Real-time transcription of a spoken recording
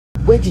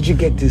Where did you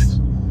get this?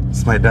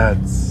 It's my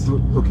dad's.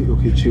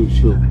 Okay, chill.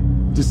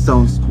 This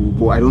sounds cool,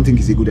 but I don't think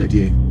it's a good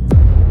idea.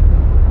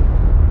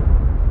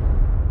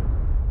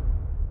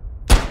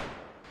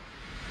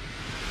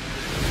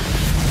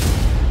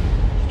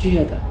 Did you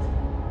hear that?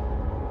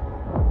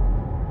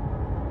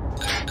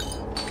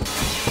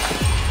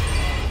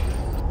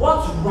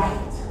 What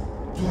right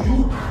do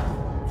you have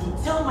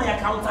to tell my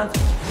accountant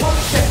what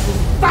check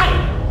to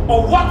sign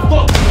or what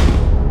not?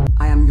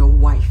 I am your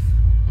wife,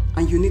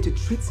 and you need to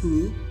treat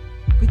me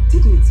with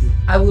dignity.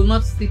 I will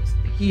not sit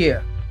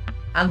here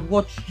and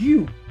watch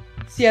you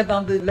tear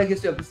down the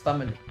legacy of this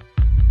family.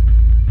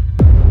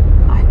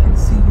 I can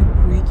see you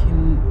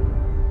breaking.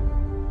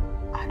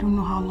 I don't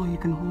know how long you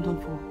can hold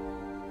on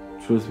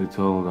for. Truth be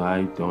told,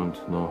 I don't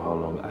know how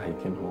long I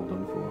can hold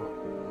on for.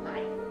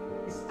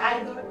 Life is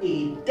either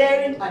a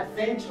daring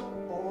adventure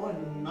or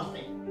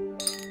nothing.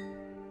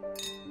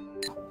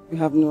 You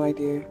have no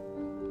idea.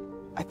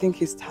 I think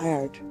he's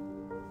tired.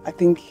 I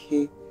think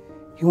he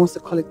wants to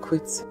call it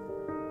quits.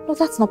 No,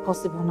 that's not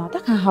possible now.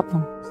 That can't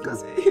happen.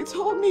 Because he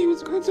told me he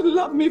was going to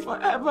love me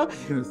forever.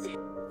 Yes.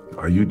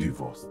 Are you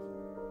divorced?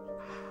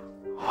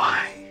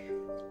 Why?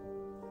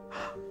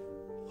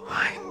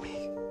 Why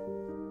me?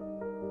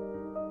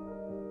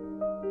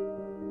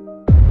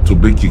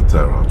 Toby kicked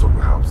her out of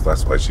the house.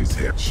 That's why she's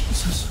here.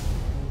 Jesus.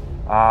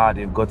 Ah,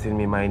 they've gotten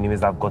me. My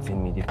enemies have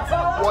gotten me.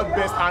 What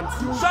best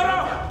auntie? Shut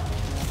up!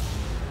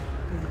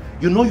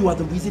 You know you are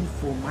the reason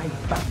for my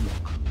bad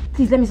luck.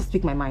 Please let me just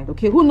speak my mind,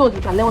 okay? Who knows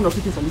you can learn one or two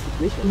things from this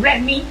situation?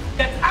 Remi,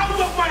 get out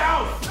of my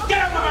house! Get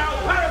out of my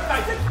house!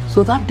 Parasite!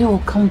 So that day will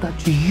come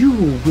that you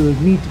will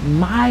need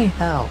my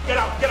help. Get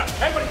out!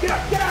 Everybody get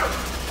out!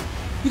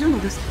 You don't know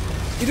this.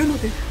 You don't know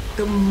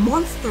the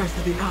monsters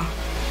that they are.